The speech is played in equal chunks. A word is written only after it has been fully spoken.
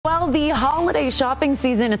Well, the holiday shopping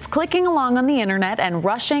season, it's clicking along on the internet and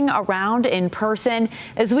rushing around in person.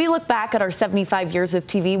 As we look back at our 75 years of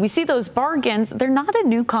TV, we see those bargains. They're not a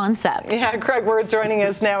new concept. Yeah, Craig Wirth joining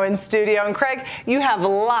us now in studio. And Craig, you have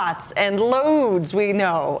lots and loads, we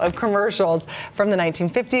know, of commercials from the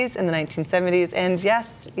 1950s and the 1970s, and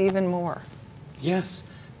yes, even more. Yes.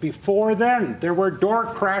 Before then, there were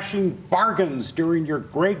door-crashing bargains during your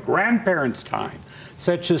great-grandparents' time,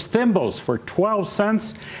 such as thimbles for 12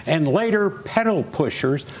 cents and later pedal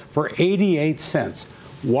pushers for 88 cents.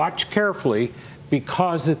 Watch carefully,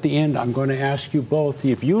 because at the end, I'm going to ask you both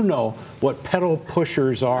if you know what pedal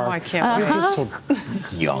pushers are. Oh, I can't wait. You're just so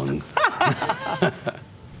young.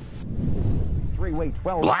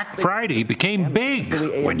 Black Friday became big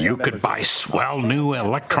when you could buy swell new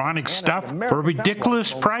electronic stuff for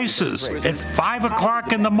ridiculous prices at 5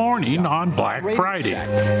 o'clock in the morning on Black Friday.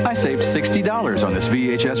 I saved $60 on this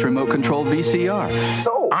VHS remote-controlled VCR.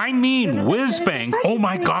 I mean whiz-bang, oh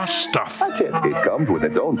my gosh stuff. It comes with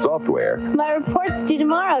its own software. My report's due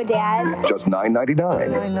tomorrow, Dad. Just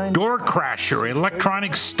 $9.99. Door crasher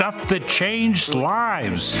electronic stuff that changed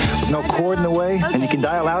lives. No cord in the way, and you can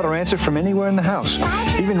dial out or answer from anywhere in the house.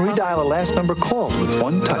 Even redial a last number called with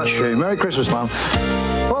one touch. Hey, Merry Christmas, Mom.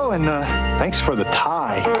 Oh, and thanks for the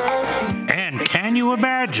tie. And can you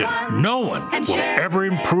imagine? No one will ever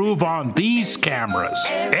improve on these cameras,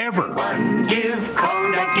 ever. Give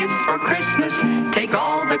Kodak gifts for Christmas. Take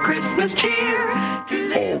all the Christmas cheer.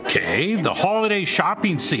 Okay, the holiday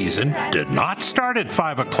shopping season did not start at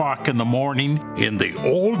 5 o'clock in the morning in the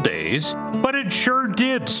old days, but it sure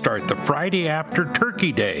did start the Friday after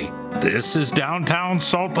Turkey Day. This is downtown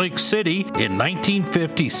Salt Lake City in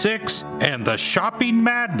 1956, and the shopping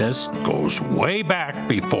madness goes way back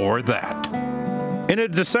before that. In a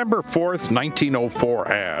December 4th, 1904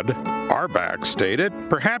 ad, Arback stated,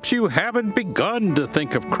 "Perhaps you haven't begun to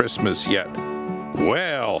think of Christmas yet.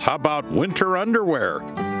 Well, how about winter underwear?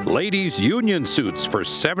 Ladies' union suits for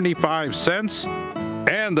 75 cents?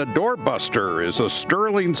 And the doorbuster is a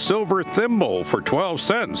sterling silver thimble for 12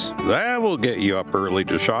 cents. That will get you up early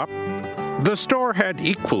to shop." The store had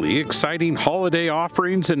equally exciting holiday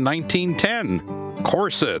offerings in 1910.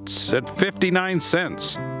 Corsets at 59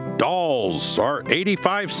 cents. Dolls are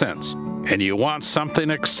 85 cents. And you want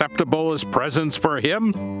something acceptable as presents for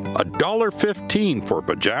him? $1.15 for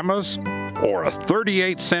pajamas, or a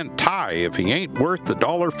 38-cent tie if he ain't worth the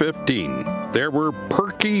 $1.15. There were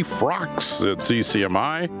perky frocks at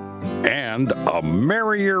CCMI, and a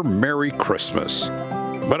merrier Merry Christmas.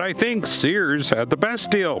 But I think Sears had the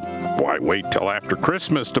best deal. Why wait till after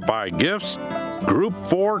Christmas to buy gifts? Group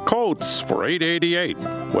 4 coats for $8.88,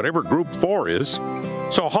 whatever Group 4 is.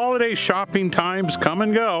 So holiday shopping times come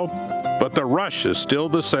and go, but the rush is still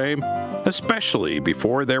the same, especially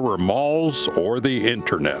before there were malls or the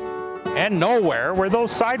internet. And nowhere were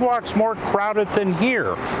those sidewalks more crowded than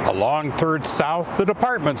here, along 3rd South, the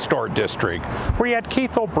department store district, where you had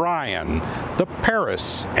Keith O'Brien, the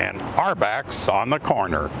Paris, and Arback's on the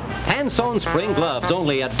corner. Hand-sewn spring gloves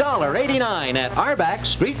only $1.89 at Arback's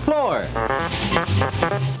street floor.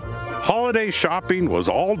 Holiday shopping was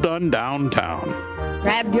all done downtown.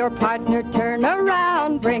 Grab your partner, turn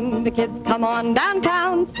around, bring the kids, come on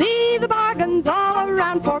downtown. See the bargains all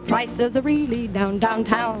around, for prices are really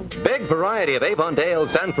downtown. Big variety of Avondale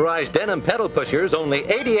Sanforized denim pedal pushers, only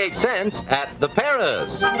 88 cents at the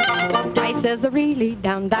Paris. Prices are really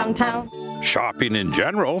downtown. Shopping in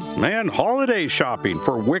general, and holiday shopping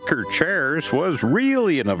for wicker chairs was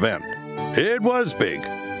really an event. It was big,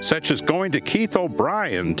 such as going to Keith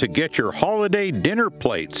O'Brien to get your holiday dinner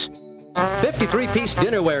plates. 53-piece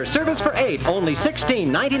dinnerware, service for 8, only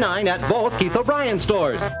 $16.99 at both Keith O'Brien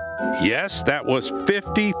stores. Yes, that was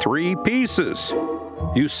 53 pieces.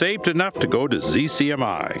 You saved enough to go to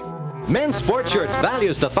ZCMI. Men's sports shirts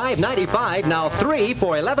values to $5.95, now 3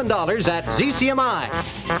 for $11 at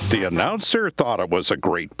ZCMI. The announcer thought it was a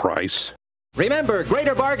great price. Remember,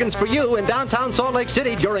 greater bargains for you in downtown Salt Lake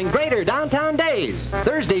City during Greater Downtown Days.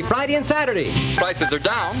 Thursday, Friday, and Saturday. Prices are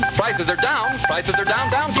down, prices are down, prices are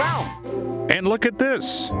down downtown. And look at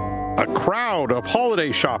this. A crowd of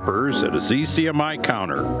holiday shoppers at a ZCMI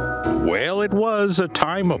counter. Well, it was a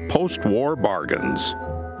time of post-war bargains.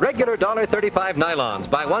 Regular $1.35 nylons.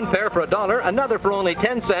 Buy one pair for $1, another for only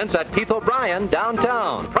 10 cents at Keith O'Brien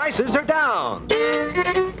downtown. Prices are down.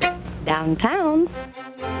 Downtown.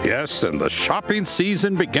 Yes, and the shopping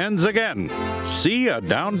season begins again. See ya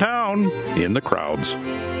downtown in the crowds.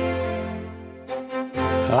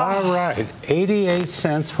 All right, 88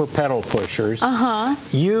 cents for pedal pushers. Uh-huh.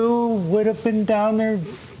 You would have been down there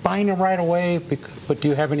buying them right away, but do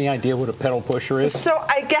you have any idea what a pedal pusher is? So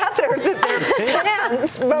I gather that they're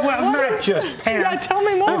pants, but well, not just pants. Yeah, tell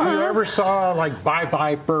me more. If you ever saw like Bye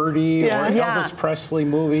Bye Birdie or Elvis Presley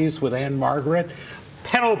movies with Anne Margaret,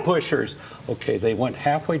 pedal pushers. Okay, they went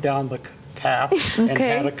halfway down the calf and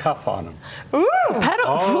had a cuff on them. Ooh,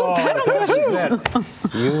 pedal pushers.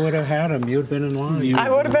 You would have had them. You'd been in line. I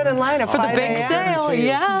would have been in line at for the 5 big sale.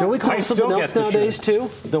 Yeah. Don't we call it something else nowadays too?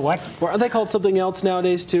 The what? Or are they called something else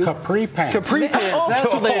nowadays too? Capri pants. Capri pants.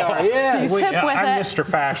 That's what they are. Yeah. I'm Mr.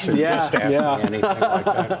 Fashion. Just ask me anything like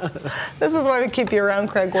that. This is why we keep you around,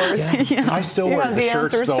 Craig Wirth. I still wear the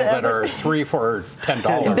shirts though that are 3 for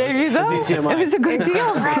 $10. There you go. It was a good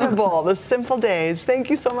deal. Incredible. The simple days. Thank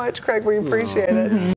you so much, Craig. We appreciate it.